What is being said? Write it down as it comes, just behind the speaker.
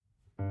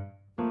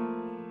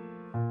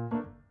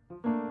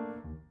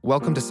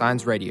Welcome to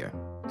Science Radio,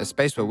 a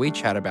space where we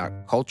chat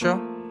about culture,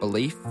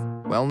 belief,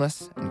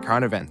 wellness, and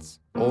current events,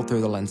 all through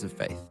the lens of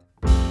faith.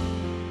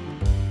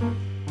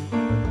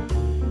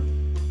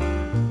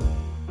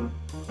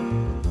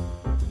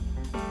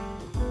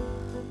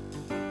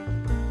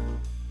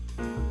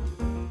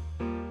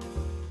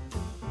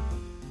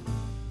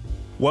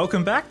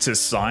 Welcome back to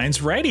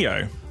Science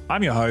Radio.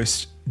 I'm your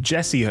host,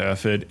 Jesse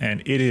Herford,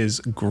 and it is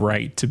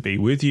great to be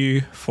with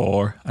you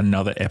for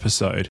another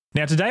episode.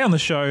 Now, today on the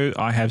show,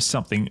 I have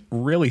something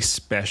really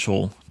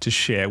special to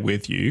share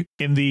with you.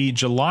 In the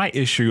July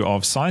issue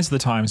of Science of the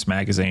Times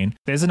magazine,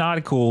 there's an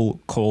article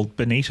called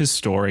Bonita's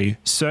Story,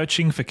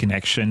 Searching for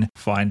Connection,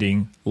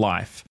 Finding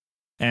Life.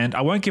 And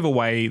I won't give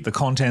away the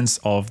contents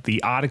of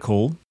the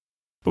article,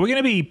 but we're going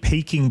to be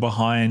peeking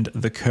behind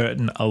the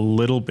curtain a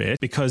little bit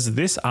because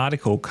this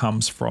article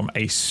comes from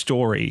a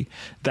story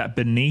that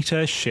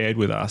Bonita shared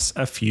with us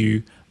a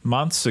few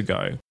months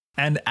ago.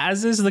 And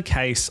as is the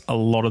case a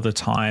lot of the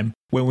time,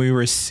 when we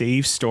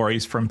receive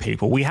stories from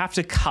people, we have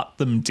to cut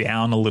them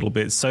down a little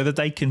bit so that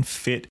they can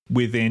fit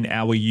within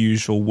our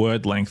usual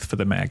word length for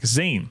the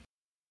magazine.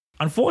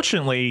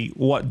 Unfortunately,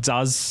 what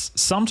does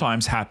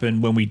sometimes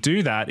happen when we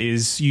do that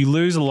is you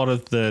lose a lot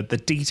of the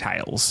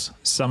details,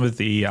 some of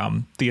the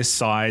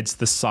asides,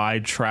 the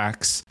side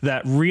tracks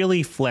that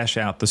really flesh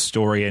out the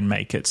story and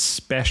make it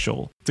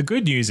special. The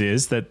good news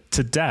is that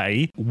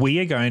today we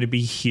are going to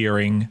be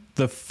hearing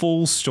the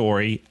full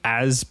story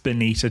as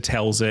Bonita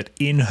tells it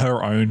in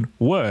her own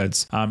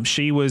words.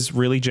 She was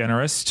really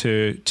generous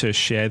to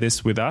share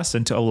this with us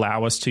and to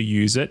allow us to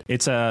use it.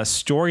 It's a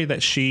story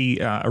that she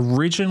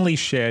originally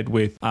shared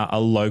with a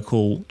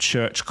local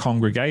church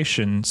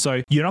congregation.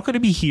 So you're not going to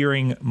be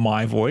hearing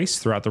my voice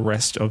throughout the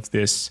rest of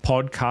this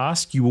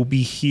podcast. You will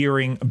be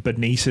hearing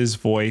Bonita's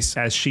voice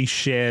as she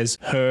shares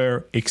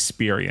her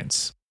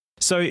experience.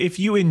 So if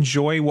you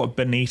enjoy what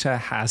Bonita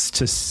has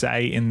to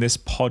say in this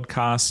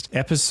podcast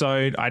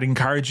episode, I'd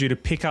encourage you to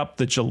pick up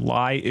the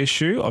July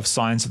issue of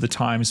Science of the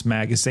Times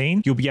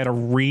magazine. You'll be able to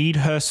read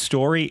her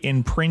story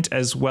in print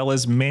as well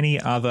as many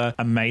other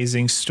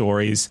amazing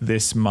stories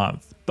this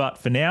month. But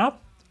for now,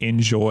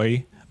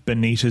 enjoy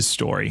Bonita's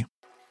story.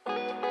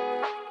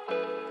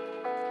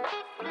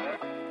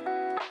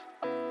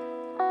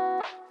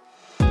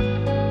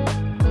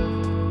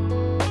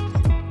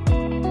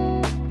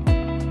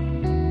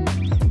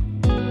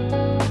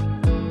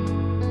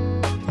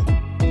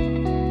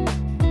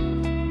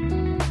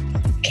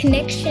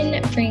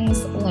 Connection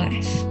brings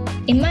life.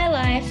 In my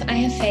life, I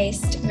have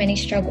faced many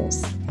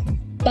struggles,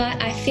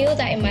 but I feel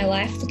that in my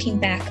life, looking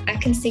back, I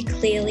can see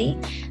clearly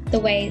the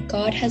way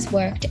God has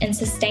worked and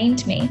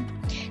sustained me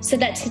so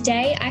that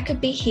today I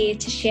could be here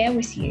to share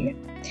with you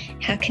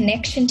how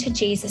connection to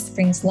Jesus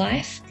brings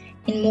life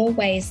in more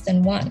ways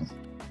than one.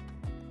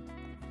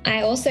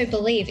 I also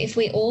believe if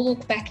we all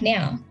look back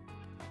now,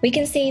 we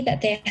can see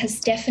that there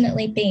has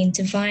definitely been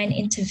divine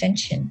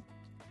intervention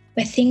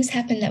where things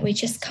happen that we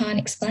just can't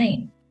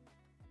explain.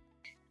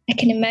 I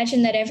can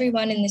imagine that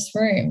everyone in this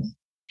room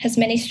has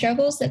many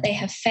struggles that they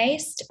have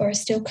faced or are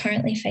still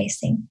currently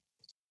facing.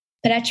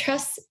 But I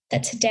trust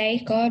that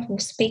today God will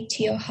speak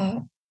to your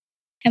heart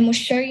and will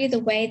show you the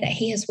way that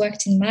He has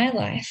worked in my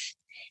life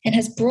and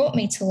has brought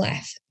me to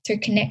life through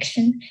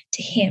connection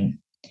to Him.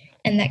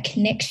 And that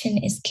connection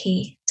is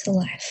key to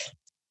life.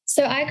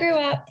 So I grew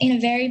up in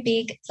a very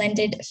big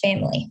blended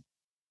family.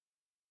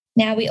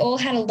 Now, we all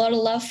had a lot of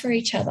love for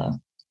each other,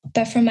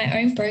 but from my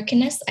own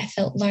brokenness, I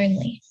felt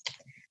lonely.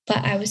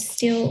 But I was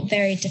still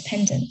very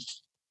dependent.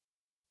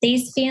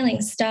 These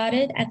feelings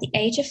started at the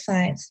age of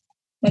 5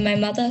 when my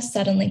mother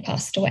suddenly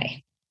passed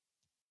away.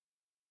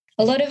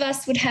 A lot of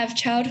us would have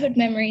childhood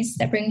memories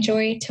that bring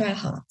joy to our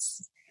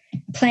hearts.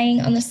 Playing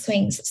on the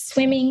swings,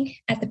 swimming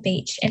at the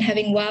beach, and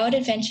having wild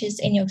adventures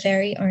in your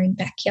very own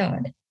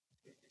backyard.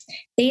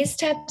 These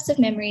types of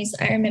memories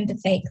I remember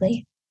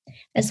vaguely,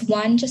 as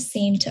one just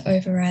seemed to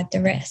override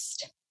the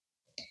rest.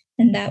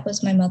 And that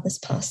was my mother's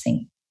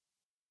passing.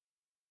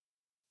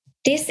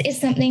 This is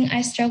something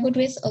I struggled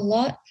with a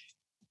lot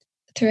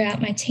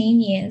throughout my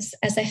teen years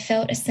as I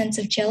felt a sense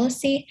of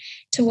jealousy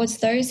towards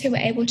those who were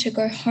able to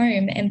go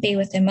home and be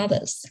with their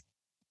mothers.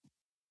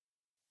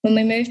 When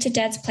we moved to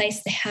Dad's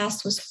place, the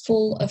house was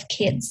full of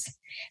kids.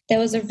 There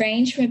was a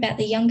range from about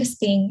the youngest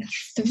being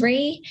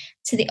 3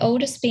 to the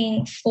oldest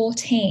being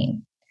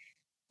 14,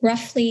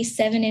 roughly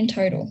 7 in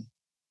total.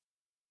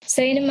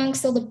 So in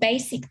amongst all the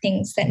basic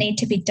things that need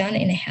to be done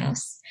in a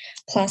house,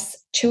 plus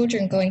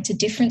children going to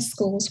different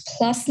schools,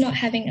 plus not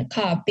having a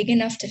car big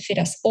enough to fit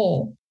us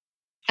all,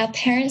 our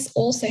parents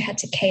also had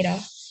to cater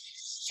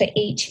for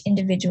each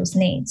individual's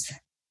needs.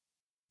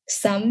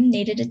 Some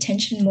needed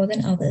attention more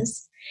than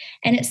others,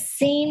 and it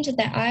seemed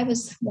that I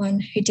was one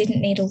who didn't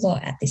need a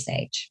lot at this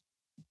age.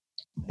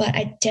 But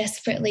I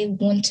desperately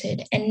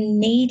wanted and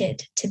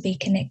needed to be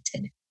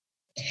connected.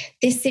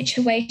 This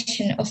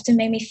situation often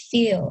made me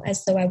feel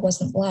as though I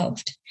wasn't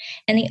loved,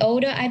 and the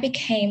older I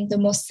became, the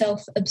more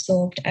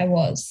self-absorbed I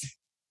was.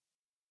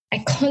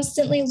 I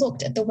constantly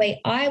looked at the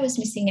way I was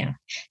missing out,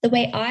 the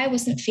way I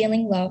wasn't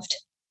feeling loved.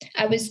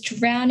 I was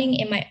drowning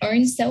in my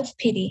own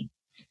self-pity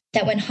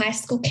that when high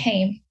school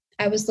came,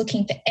 I was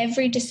looking for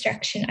every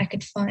distraction I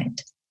could find.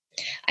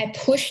 I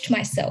pushed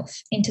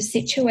myself into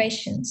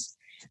situations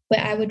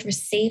where I would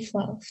receive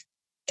love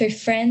through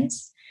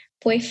friends,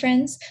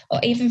 boyfriends, or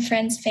even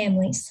friends'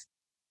 families.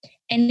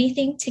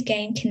 Anything to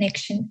gain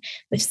connection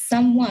with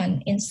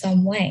someone in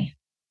some way.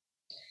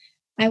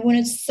 I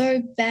wanted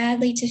so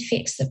badly to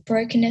fix the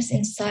brokenness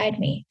inside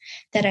me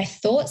that I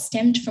thought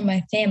stemmed from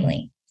my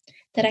family,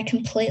 that I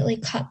completely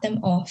cut them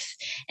off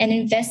and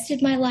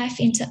invested my life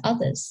into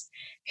others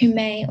who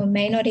may or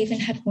may not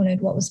even have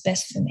wanted what was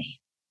best for me.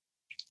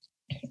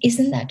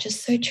 Isn't that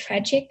just so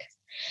tragic?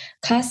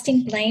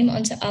 Casting blame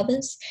onto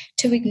others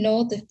to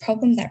ignore the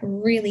problem that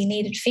really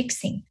needed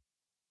fixing,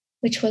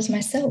 which was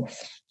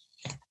myself.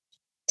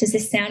 Does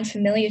this sound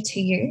familiar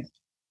to you?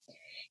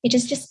 It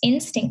is just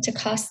instinct to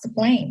cast the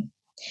blame.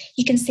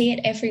 You can see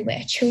it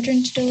everywhere.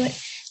 Children do it,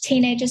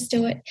 teenagers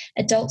do it,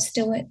 adults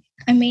do it.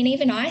 I mean,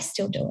 even I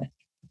still do it.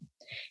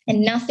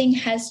 And nothing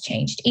has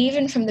changed,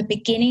 even from the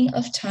beginning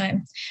of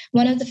time.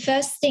 One of the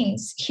first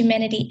things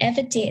humanity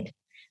ever did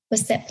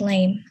was set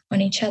blame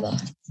on each other.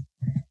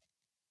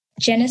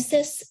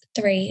 Genesis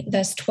 3,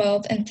 verse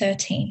 12 and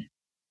 13.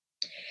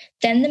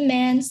 Then the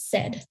man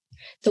said,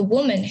 "The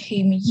woman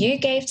whom you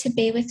gave to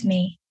be with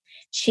me,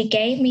 she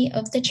gave me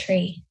of the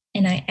tree,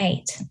 and I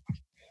ate."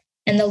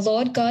 And the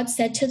Lord God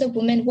said to the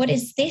woman, "What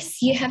is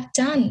this you have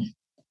done?"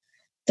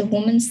 The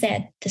woman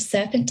said, "The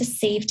serpent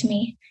deceived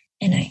me,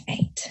 and I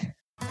ate."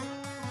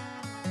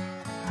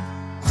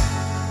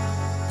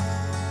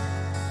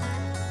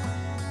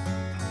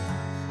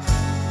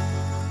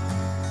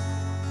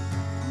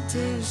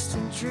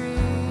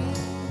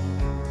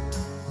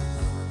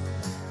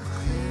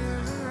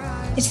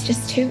 It's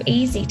just too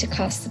easy to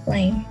cast the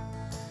blame.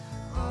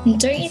 And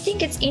don't you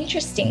think it's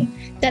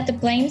interesting that the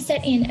blame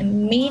set in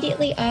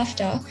immediately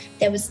after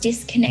there was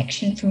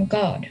disconnection from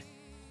God?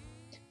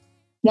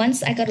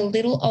 Once I got a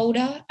little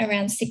older,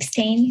 around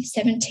 16,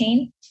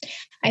 17,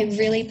 I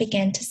really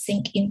began to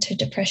sink into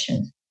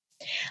depression.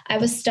 I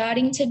was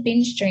starting to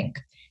binge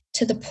drink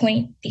to the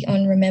point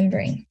beyond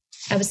remembering.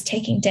 I was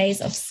taking days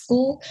off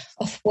school,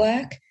 off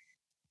work,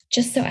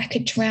 just so I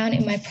could drown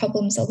in my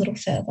problems a little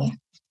further.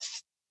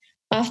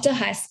 After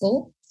high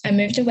school, I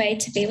moved away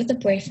to be with a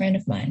boyfriend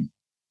of mine.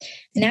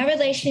 And our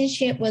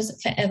relationship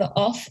was forever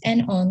off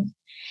and on,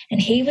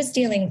 and he was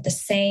dealing with the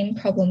same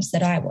problems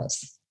that I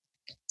was.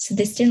 So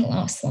this didn't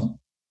last long.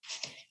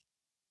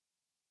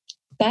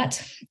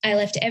 But I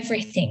left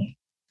everything.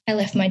 I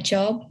left my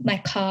job, my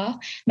car,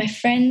 my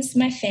friends,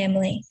 my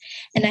family,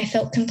 and I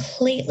felt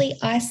completely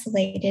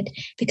isolated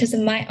because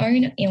of my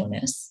own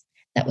illness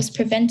that was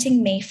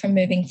preventing me from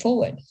moving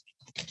forward.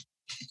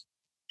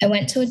 I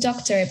went to a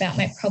doctor about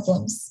my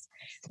problems,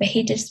 where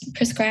he just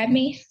prescribed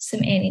me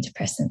some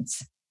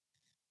antidepressants.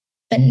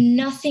 But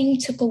nothing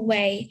took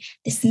away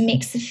this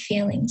mix of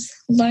feelings,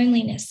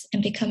 loneliness,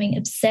 and becoming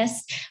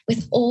obsessed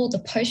with all the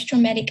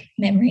post-traumatic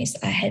memories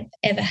I had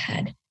ever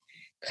had,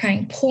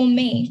 crying, "Poor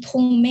me,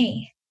 poor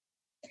me."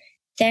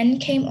 Then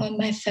came on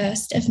my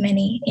first of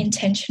many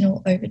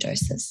intentional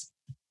overdoses.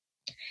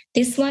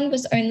 This one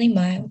was only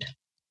mild.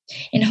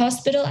 In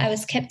hospital, I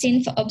was kept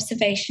in for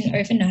observation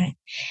overnight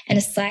and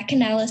a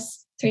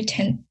psychoanalysis through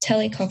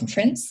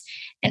teleconference,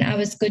 and I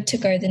was good to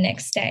go the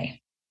next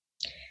day.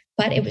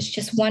 But it was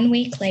just 1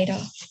 week later,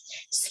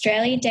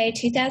 Australia Day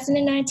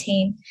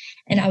 2019,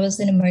 and I was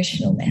an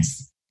emotional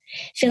mess,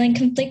 feeling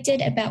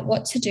conflicted about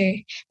what to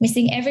do,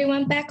 missing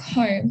everyone back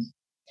home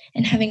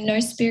and having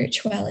no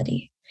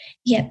spirituality,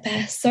 yet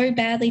so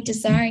badly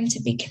desiring to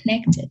be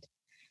connected,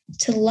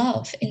 to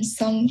love in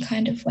some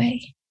kind of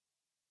way.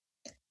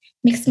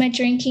 Mixed my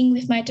drinking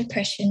with my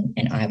depression,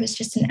 and I was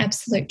just an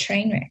absolute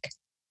train wreck.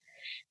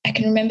 I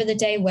can remember the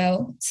day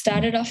well. It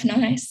started off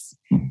nice,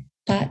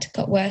 but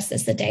got worse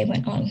as the day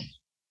went on.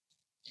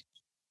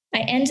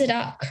 I ended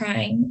up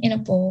crying in a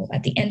ball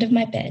at the end of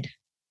my bed,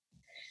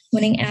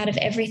 wanting out of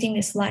everything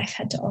this life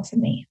had to offer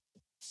me.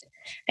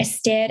 I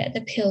stared at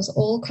the pills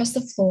all across the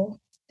floor.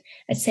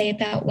 I'd say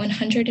about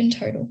 100 in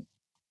total.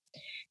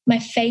 My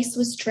face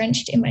was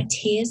drenched in my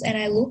tears, and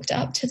I looked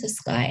up to the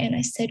sky and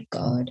I said,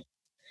 "God,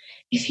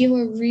 if you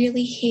are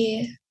really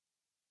here,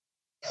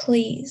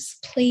 please,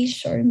 please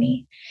show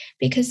me,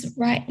 because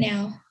right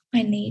now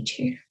I need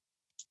you."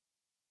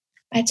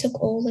 I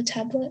took all the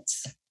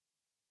tablets.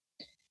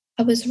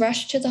 I was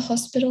rushed to the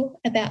hospital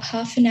about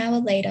half an hour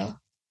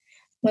later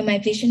when my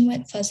vision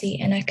went fuzzy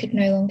and I could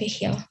no longer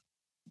hear.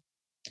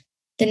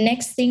 The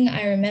next thing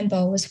I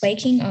remember was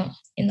waking up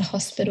in the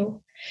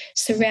hospital,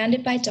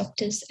 surrounded by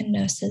doctors and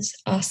nurses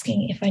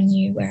asking if I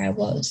knew where I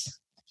was.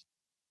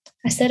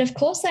 I said, "Of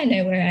course I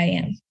know where I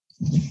am."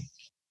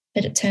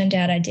 But it turned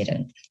out I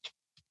didn't.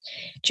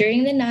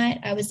 During the night,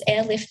 I was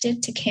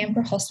airlifted to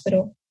Canberra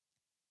Hospital,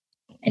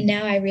 and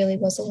now I really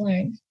was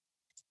alone,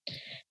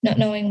 not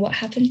knowing what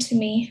happened to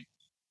me,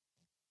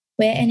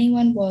 where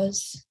anyone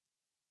was,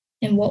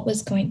 and what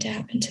was going to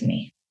happen to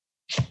me.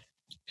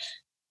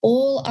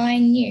 All I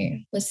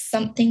knew was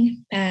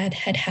something bad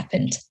had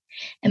happened,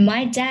 and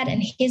my dad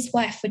and his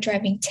wife were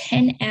driving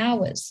 10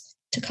 hours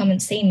to come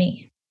and see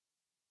me.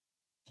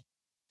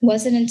 It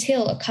wasn't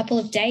until a couple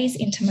of days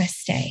into my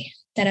stay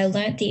that I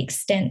learnt the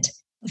extent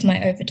of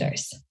my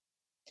overdose.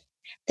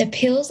 The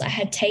pills I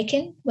had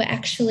taken were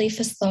actually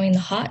for slowing the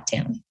heart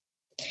down.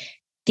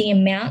 The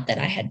amount that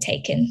I had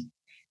taken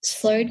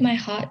slowed my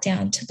heart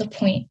down to the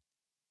point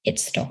it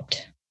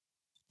stopped.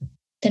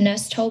 The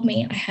nurse told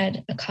me I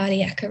had a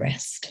cardiac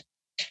arrest.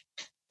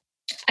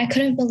 I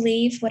couldn't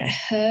believe what I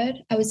heard.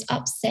 I was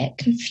upset,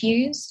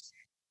 confused,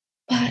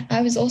 but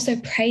I was also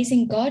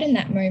praising God in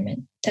that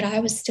moment that I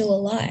was still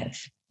alive.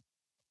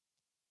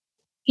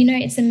 You know,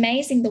 it's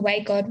amazing the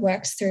way God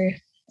works through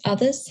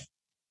others.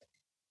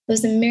 It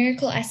was a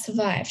miracle I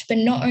survived, but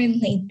not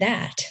only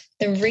that,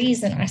 the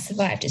reason I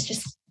survived is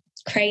just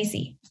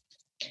crazy.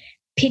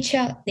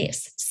 Picture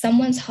this,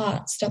 someone's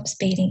heart stops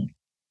beating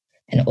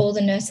and all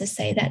the nurses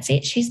say, that's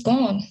it, she's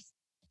gone.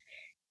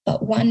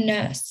 But one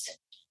nurse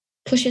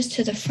pushes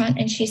to the front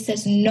and she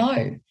says,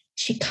 no,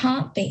 she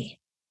can't be.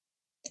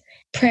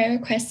 Prayer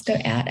requests go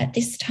out at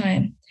this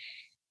time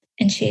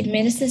and she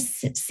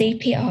administers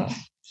CPR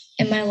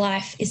and my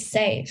life is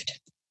saved.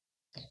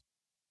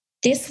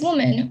 This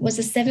woman was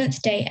a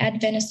Seventh-day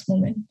Adventist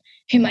woman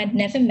whom I'd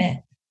never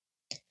met,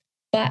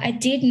 but I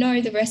did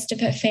know the rest of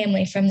her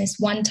family from this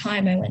one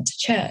time I went to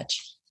church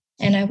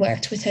and I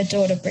worked with her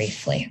daughter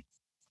briefly.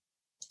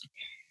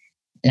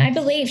 And I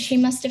believe she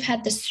must have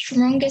had the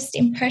strongest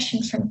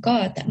impression from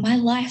God that my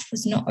life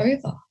was not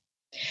over.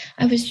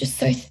 I was just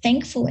so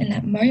thankful in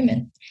that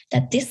moment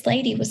that this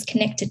lady was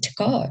connected to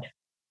God.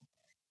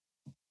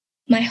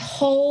 My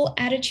whole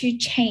attitude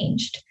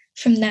changed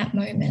from that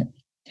moment.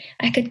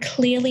 I could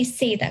clearly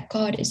see that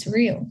God is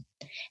real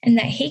and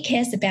that He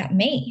cares about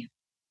me.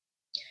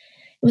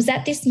 It was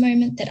at this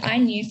moment that I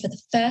knew for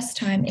the first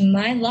time in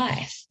my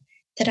life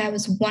that I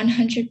was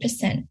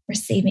 100%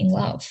 receiving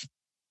love.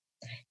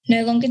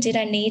 No longer did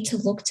I need to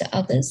look to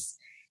others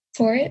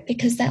for it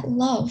because that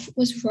love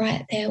was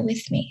right there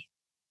with me.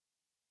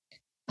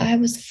 I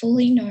was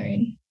fully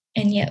known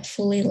and yet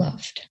fully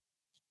loved.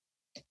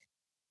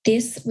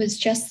 This was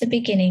just the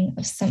beginning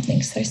of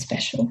something so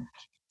special.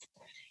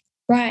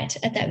 Right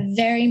at that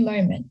very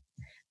moment,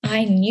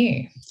 I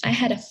knew I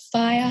had a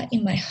fire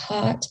in my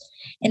heart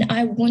and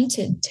I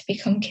wanted to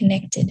become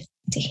connected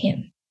to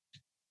Him.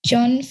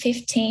 John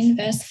 15,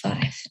 verse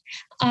 5.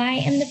 I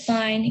am the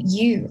vine,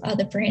 you are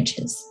the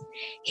branches.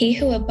 He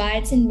who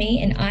abides in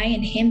me and I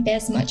in him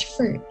bears much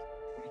fruit,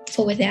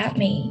 for without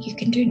me you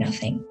can do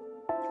nothing.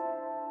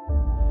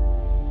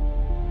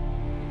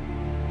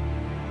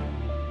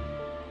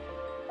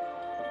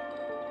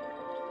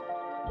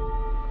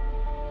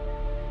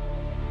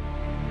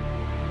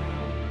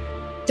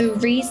 The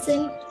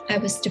reason I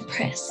was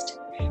depressed,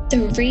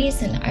 the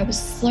reason I was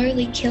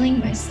slowly killing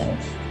myself,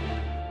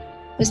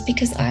 was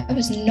because I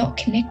was not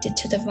connected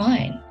to the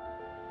vine,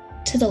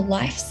 to the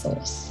life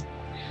source.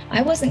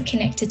 I wasn't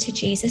connected to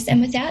Jesus,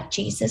 and without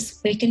Jesus,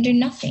 we can do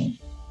nothing.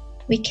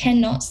 We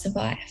cannot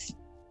survive.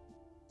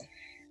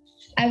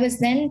 I was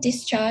then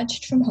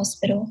discharged from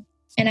hospital,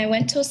 and I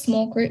went to a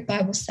small group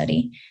Bible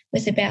study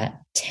with about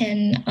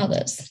 10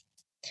 others.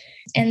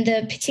 And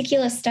the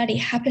particular study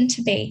happened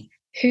to be,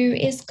 who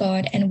is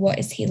God and what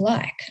is He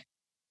like?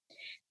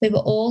 We were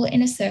all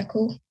in a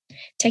circle,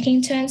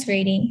 taking turns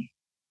reading,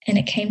 and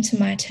it came to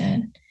my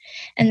turn.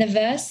 And the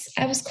verse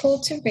I was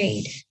called to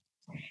read,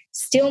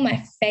 still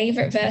my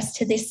favorite verse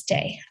to this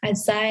day,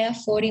 Isaiah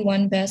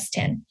 41, verse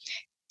 10.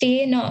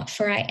 Fear not,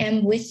 for I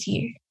am with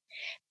you.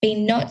 Be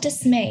not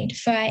dismayed,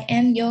 for I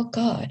am your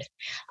God.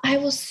 I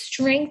will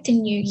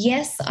strengthen you.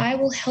 Yes, I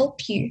will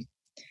help you.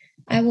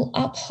 I will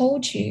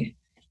uphold you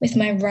with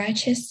my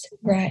righteous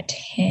right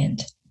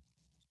hand. It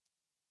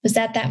was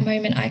at that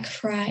moment I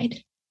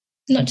cried,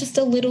 not just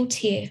a little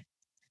tear,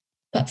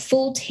 but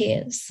full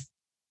tears.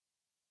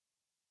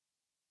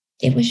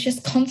 It was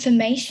just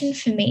confirmation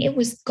for me. It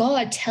was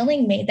God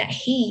telling me that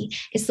He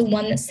is the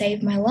one that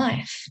saved my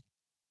life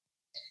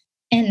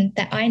and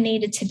that I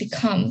needed to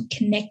become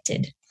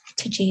connected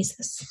to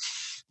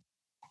Jesus.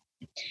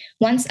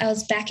 Once I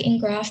was back in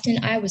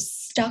Grafton, I was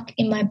stuck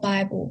in my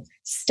Bible,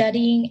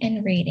 studying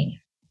and reading.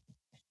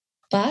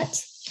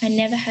 But I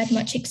never had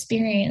much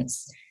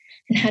experience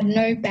and had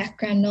no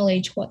background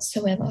knowledge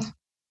whatsoever.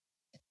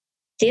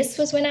 This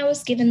was when I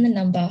was given the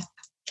number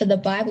for the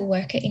Bible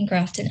worker in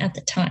Grafton at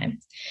the time,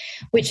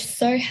 which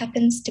so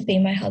happens to be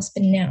my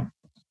husband now.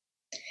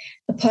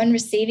 Upon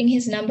receiving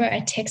his number,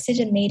 I texted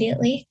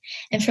immediately,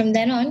 and from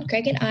then on,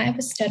 Greg and I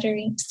were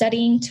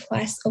studying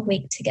twice a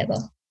week together.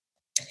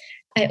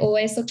 I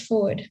always looked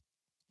forward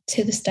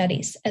to the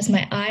studies as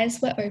my eyes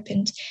were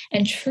opened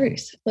and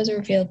truth was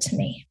revealed to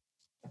me.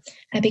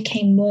 I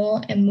became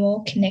more and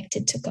more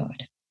connected to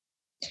God.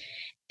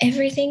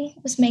 Everything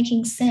was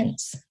making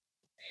sense.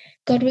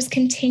 God was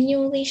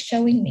continually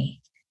showing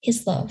me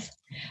His love,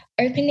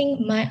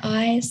 opening my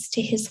eyes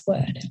to His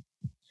word.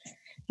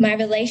 My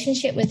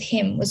relationship with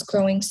Him was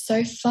growing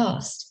so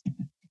fast,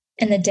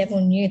 and the devil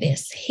knew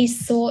this. He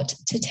sought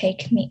to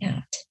take me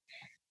out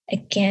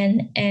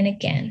again and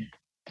again.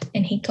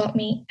 and he got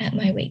me at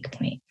my weak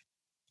point.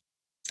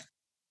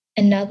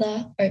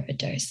 Another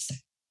overdose.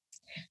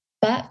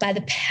 But by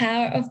the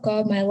power of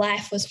God, my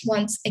life was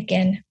once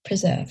again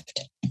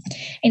preserved.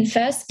 In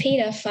 1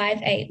 Peter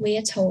 5:8, we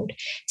are told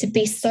to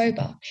be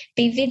sober,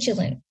 be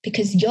vigilant,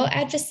 because your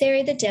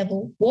adversary, the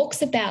devil,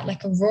 walks about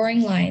like a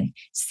roaring lion,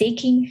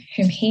 seeking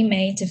whom he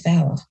may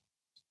devour.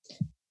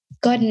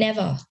 God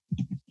never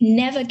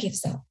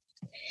gives up.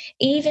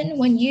 Even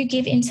when you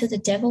give in to the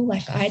devil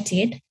like I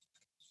did,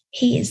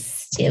 he is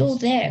still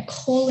there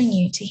calling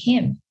you to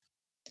him.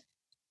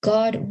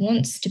 God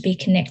wants to be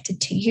connected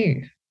to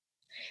you.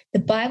 The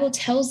Bible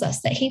tells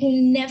us that he will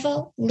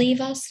never leave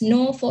us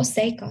nor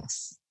forsake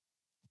us.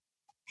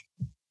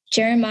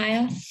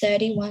 Jeremiah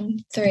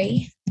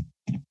 31:3.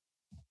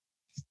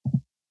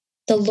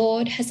 The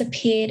Lord has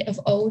appeared of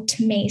old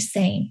to me,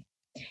 saying,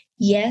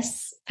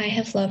 yes, I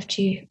have loved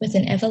you with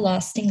an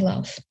everlasting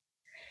love.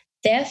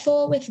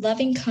 Therefore, with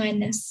loving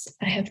kindness,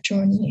 I have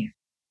drawn you.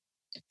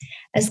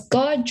 As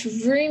God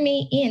drew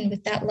me in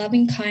with that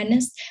loving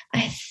kindness,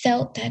 I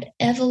felt that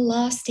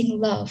everlasting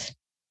love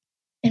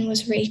and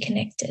was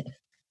reconnected.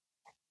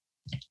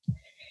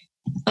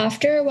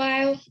 After a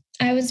while,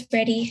 I was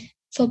ready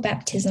for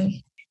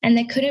baptism, and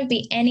there couldn't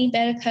be any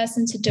better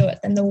person to do it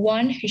than the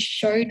one who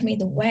showed me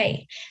the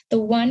way, the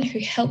one who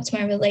helped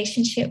my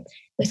relationship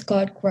with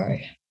God grow,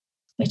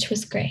 which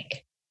was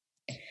Greg.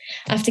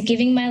 After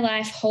giving my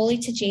life wholly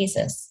to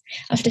Jesus,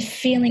 after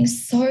feeling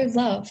so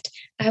loved,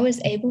 I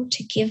was able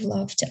to give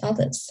love to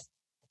others.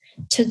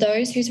 To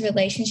those whose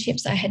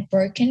relationships I had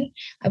broken,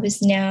 I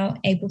was now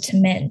able to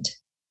mend.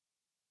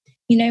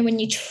 You know, when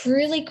you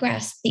truly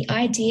grasp the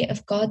idea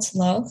of God's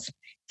love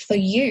for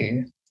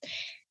you,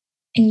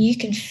 and you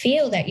can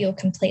feel that you're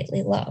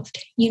completely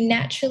loved, you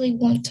naturally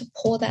want to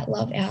pour that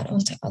love out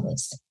onto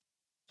others.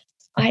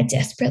 I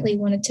desperately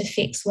wanted to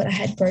fix what I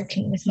had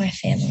broken with my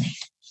family,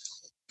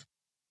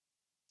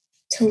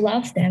 to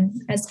love them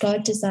as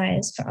God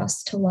desires for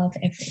us to love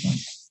everyone.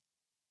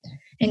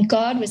 And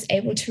God was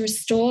able to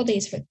restore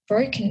these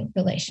broken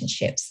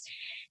relationships.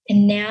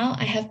 And now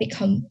I have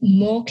become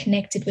more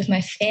connected with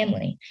my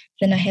family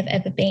than I have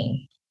ever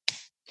been.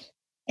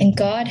 And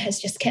God has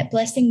just kept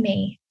blessing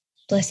me,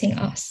 blessing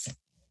us.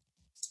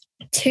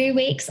 2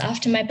 weeks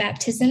after my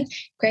baptism,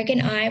 Greg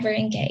and I were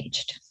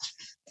engaged.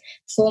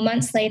 4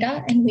 months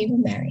later, and we were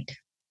married.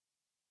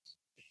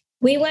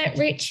 We weren't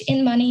rich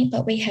in money,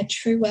 but we had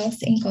true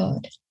wealth in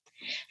God.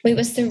 We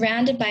were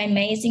surrounded by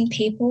amazing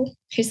people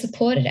who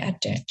supported our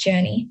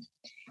journey,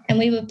 and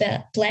we were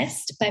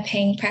blessed by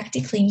paying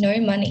practically no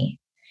money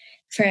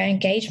for our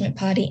engagement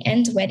party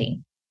and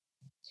wedding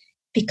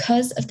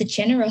because of the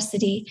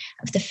generosity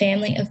of the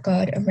family of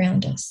God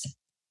around us.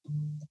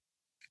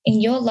 In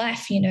your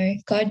life, you know,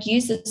 God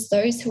uses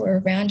those who are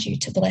around you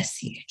to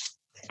bless you.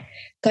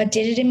 God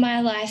did it in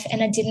my life,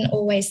 and I didn't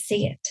always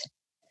see it.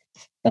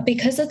 But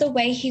because of the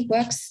way he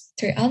works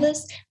through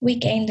others, we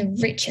gain the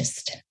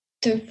richest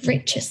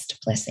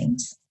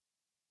blessings.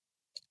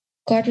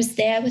 God was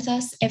there with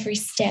us every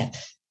step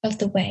of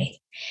the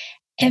way.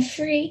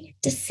 Every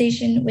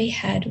decision we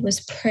had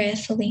was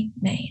prayerfully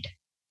made.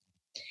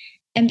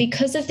 And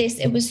because of this,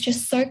 it was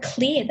just so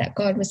clear that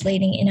God was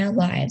leading in our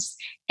lives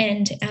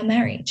and our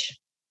marriage.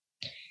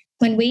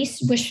 When we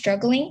were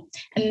struggling,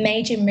 a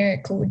major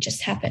miracle would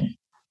just happen.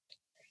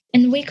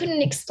 And we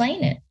couldn't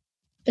explain it,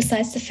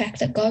 besides the fact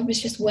that God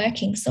was just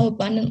working so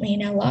abundantly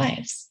in our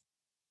lives.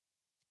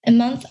 A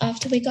month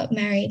after we got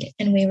married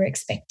and we were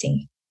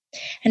expecting,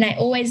 and I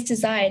always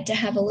desired to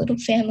have a little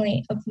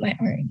family of my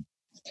own,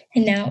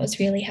 and now it was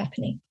really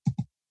happening.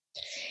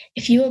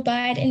 If you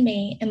abide in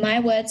me and my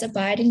words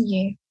abide in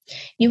you,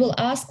 you will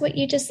ask what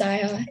you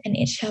desire and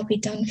it shall be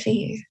done for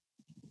you.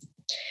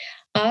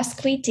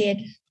 Ask we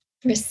did,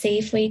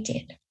 receive we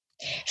did,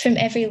 from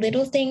every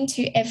little thing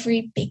to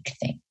every big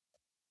thing.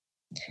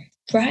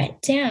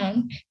 Right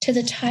down to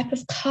the type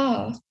of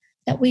car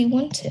that we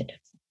wanted.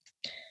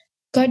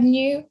 God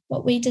knew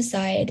what we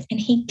desired and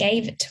he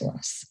gave it to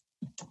us.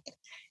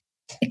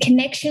 A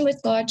connection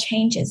with God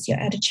changes your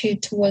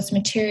attitude towards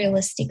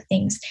materialistic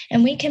things,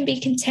 and we can be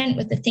content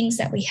with the things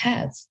that we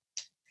have.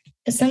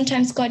 But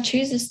sometimes God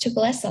chooses to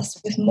bless us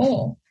with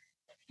more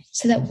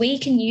so that we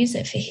can use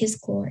it for his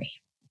glory.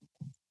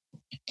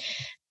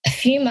 A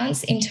few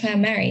months into our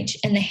marriage,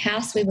 and the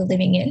house we were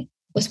living in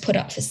was put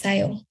up for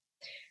sale.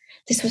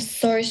 This was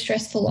so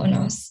stressful on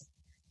us,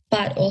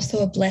 but also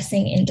a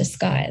blessing in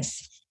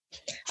disguise.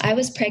 I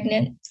was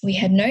pregnant, we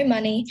had no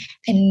money,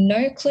 and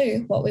no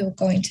clue what we were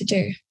going to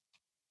do.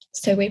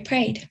 So we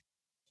prayed.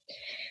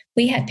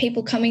 We had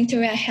people coming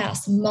through our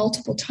house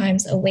multiple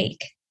times a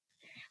week.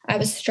 I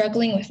was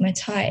struggling with my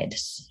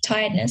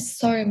tiredness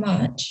so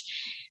much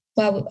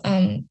while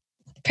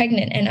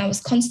pregnant, and I was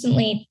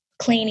constantly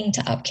cleaning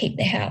to upkeep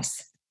the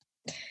house.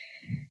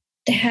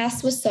 The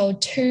house was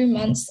sold 2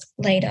 months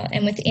later,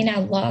 and within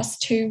our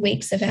last 2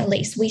 weeks of our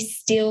lease, we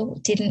still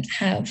didn't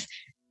have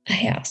a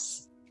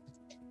house.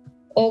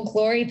 All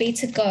glory be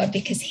to God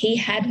because he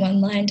had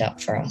one lined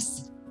up for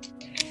us.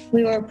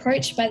 We were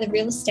approached by the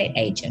real estate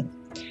agent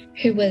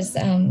who was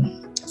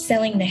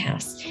selling the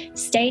house,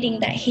 stating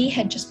that he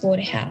had just bought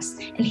a house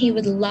and he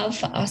would love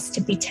for us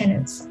to be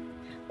tenants.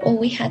 All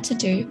we had to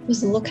do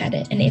was look at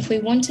it, and if we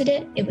wanted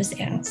it, it was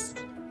ours.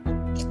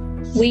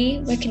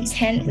 We were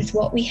content with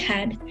what we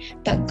had,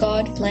 but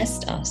God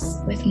blessed us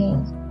with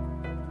more.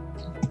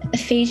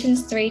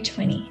 Ephesians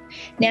 3:20.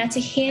 Now to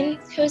him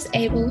who is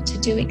able to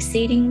do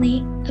exceedingly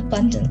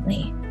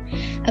abundantly,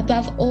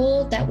 above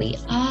all that we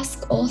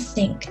ask or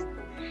think,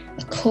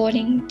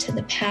 according to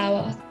the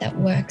power that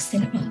works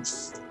in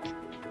us.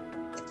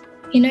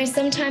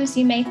 Sometimes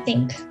you may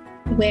think,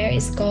 where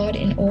is God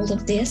in all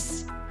of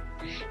this?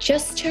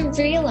 Just to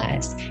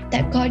realize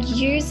that God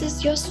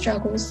uses your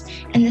struggles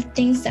and the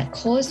things that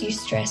cause you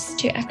stress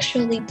to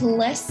actually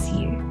bless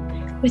you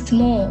with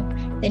more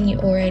than you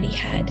already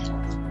had.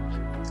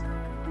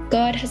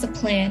 God has a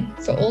plan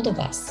for all of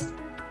us,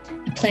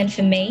 a plan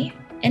for me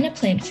and a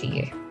plan for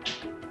you,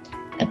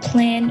 a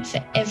plan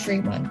for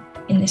everyone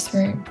in this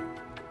room.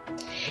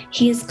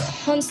 He is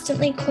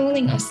constantly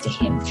calling us to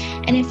him,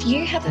 and if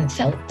you haven't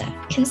felt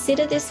that,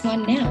 consider this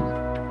one now.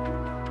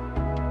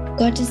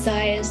 God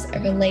desires a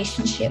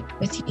relationship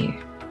with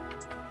you,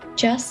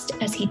 just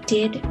as he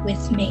did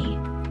with me.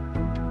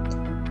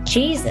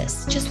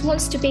 Jesus just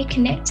wants to be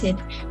connected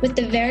with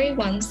the very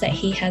ones that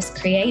he has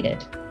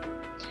created.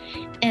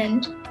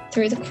 And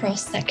through the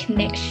cross, that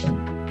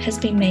connection has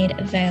been made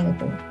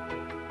available.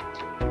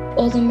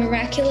 All the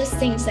miraculous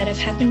things that have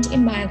happened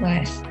in my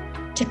life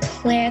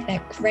declare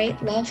that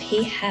great love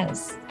he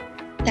has,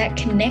 that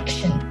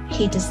connection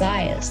he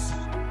desires.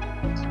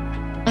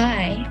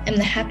 I am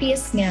the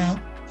happiest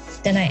now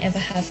than I ever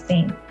have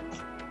been.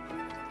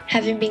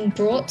 Having been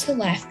brought to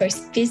life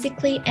both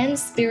physically and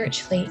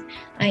spiritually,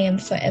 I am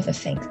forever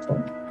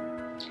thankful.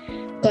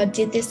 God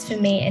did this for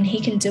me, and he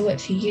can do it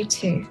for you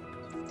too.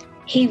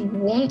 He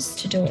wants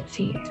to do it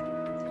for you.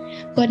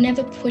 God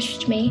never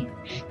pushed me,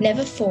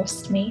 never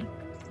forced me.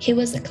 He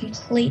was a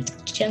complete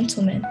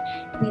gentleman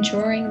in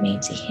drawing me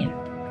to him.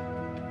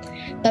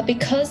 But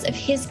because of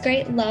his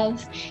great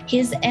love,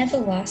 his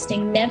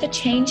everlasting,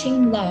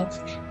 never-changing love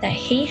that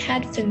he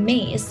had for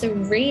me is the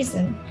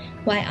reason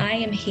why I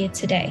am here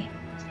today.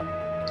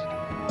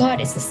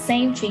 God is the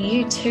same for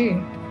you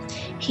too.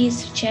 He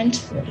is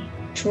gently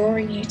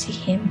drawing you to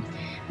him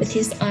with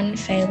his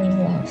unfailing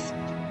love.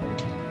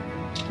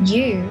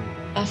 You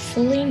are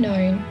fully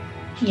known,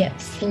 yet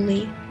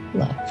fully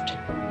loved.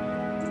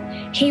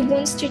 He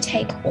wants to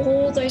take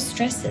all those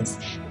stresses,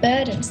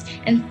 burdens,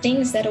 and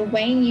things that are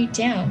weighing you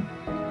down,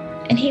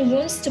 and he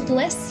wants to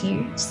bless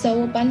you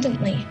so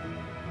abundantly.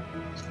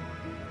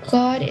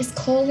 God is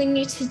calling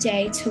you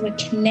today to a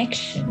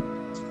connection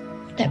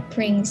that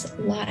brings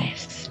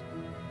life.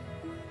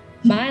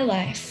 My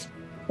life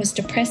was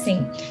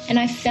depressing, and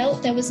I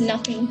felt there was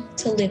nothing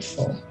to live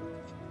for.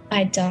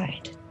 I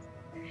died.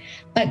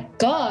 But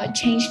God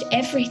changed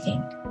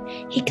everything.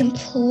 He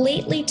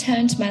completely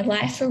turned my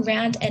life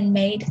around and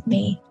made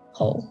me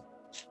whole.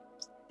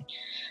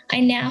 I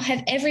now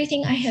have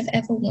everything I have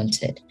ever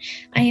wanted.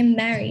 I am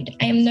married.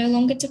 I am no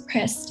longer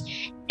depressed.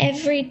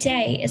 Every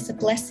day is a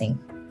blessing.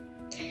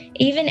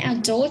 Even our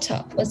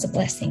daughter was a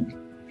blessing.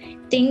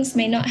 Things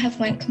may not have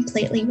went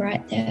completely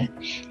right there.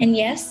 And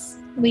yes,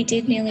 we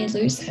did nearly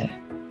lose her.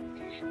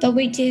 But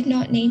we did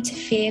not need to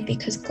fear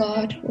because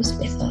God was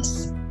with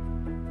us.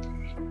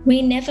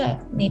 We never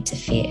need to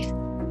fear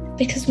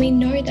because we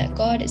know that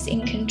God is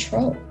in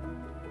control.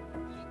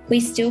 We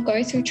still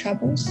go through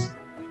troubles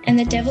and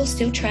the devil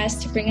still tries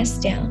to bring us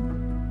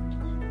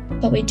down,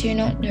 but we do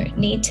not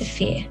need to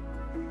fear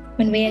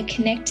when we are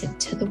connected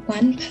to the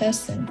one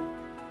person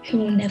who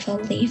will never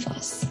leave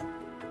us.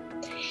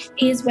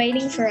 He is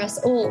waiting for us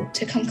all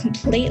to come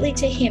completely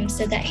to him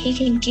so that he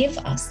can give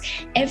us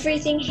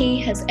everything he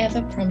has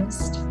ever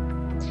promised,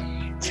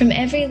 from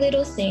every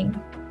little thing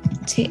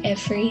to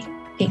every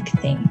big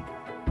thing.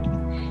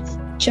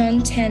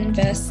 John 10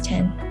 verse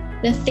 10.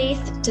 The thief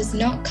does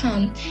not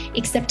come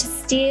except to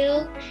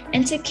steal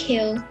and to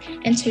kill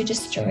and to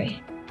destroy.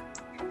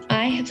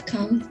 I have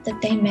come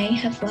that they may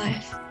have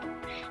life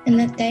and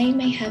that they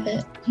may have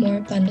it more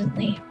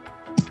abundantly.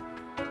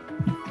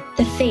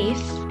 The thief,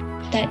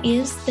 that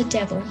is the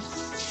devil,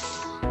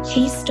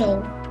 he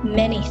stole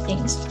many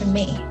things from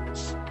me.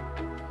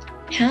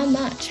 How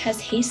much has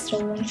he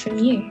stolen from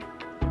you?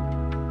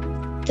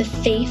 The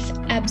thief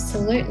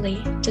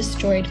absolutely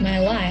destroyed my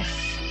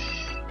life.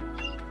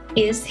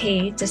 Is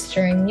he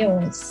destroying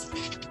yours?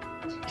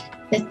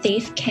 The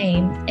thief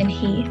came and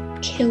he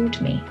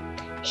killed me.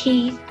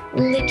 He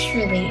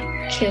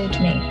literally killed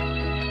me.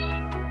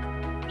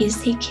 Is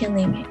he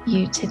killing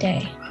you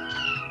today?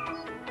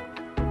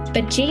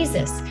 But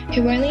Jesus,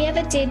 who only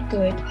ever did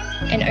good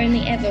and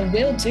only ever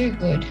will do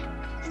good,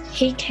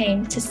 he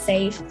came to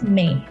save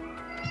me.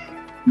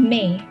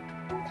 Me.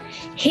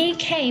 He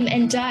came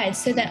and died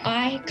so that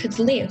I could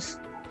live.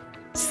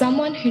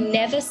 Someone who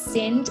never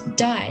sinned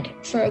died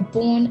for a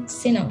born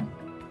sinner.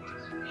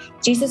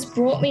 Jesus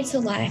brought me to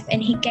life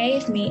and he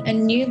gave me a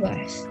new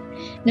life,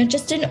 not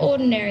just an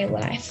ordinary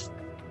life,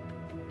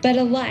 but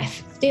a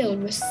life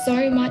filled with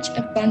so much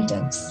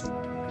abundance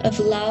of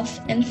love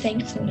and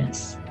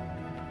thankfulness.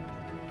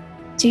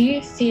 Do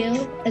you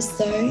feel as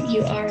though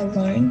you are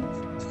alone?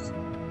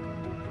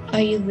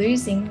 Are you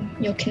losing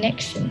your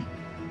connection?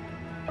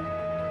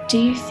 Do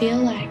you feel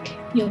like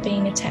you're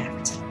being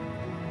attacked?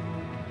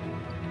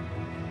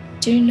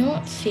 Do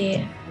not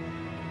fear,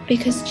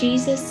 because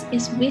Jesus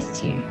is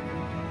with you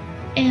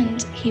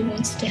and he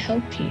wants to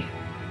help you.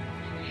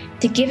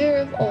 The giver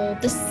of all,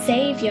 the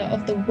Saviour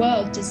of the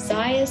world,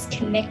 desires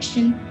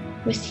connection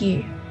with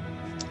you.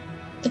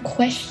 The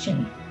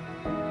question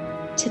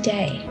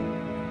today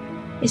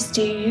is,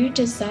 do you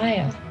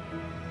desire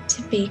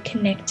to be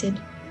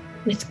connected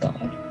with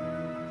God?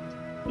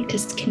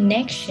 Because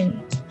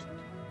connection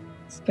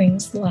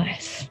brings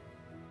life.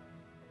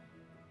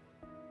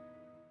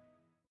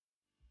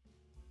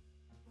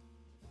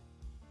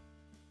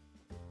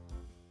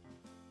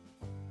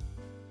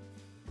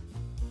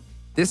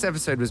 This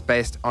episode was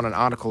based on an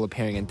article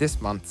appearing in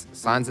this month's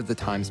Signs of the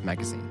Times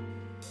magazine.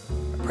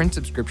 A print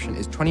subscription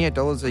is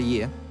 $28 a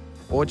year,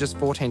 or just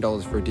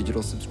 $14 for a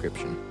digital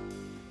subscription.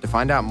 To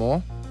find out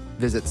more,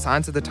 visit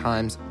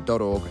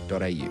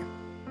signsofthetimes.org.au.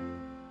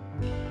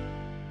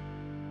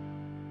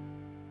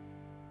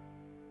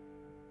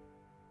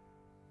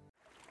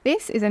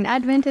 This is an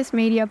Adventist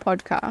Media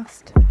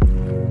podcast.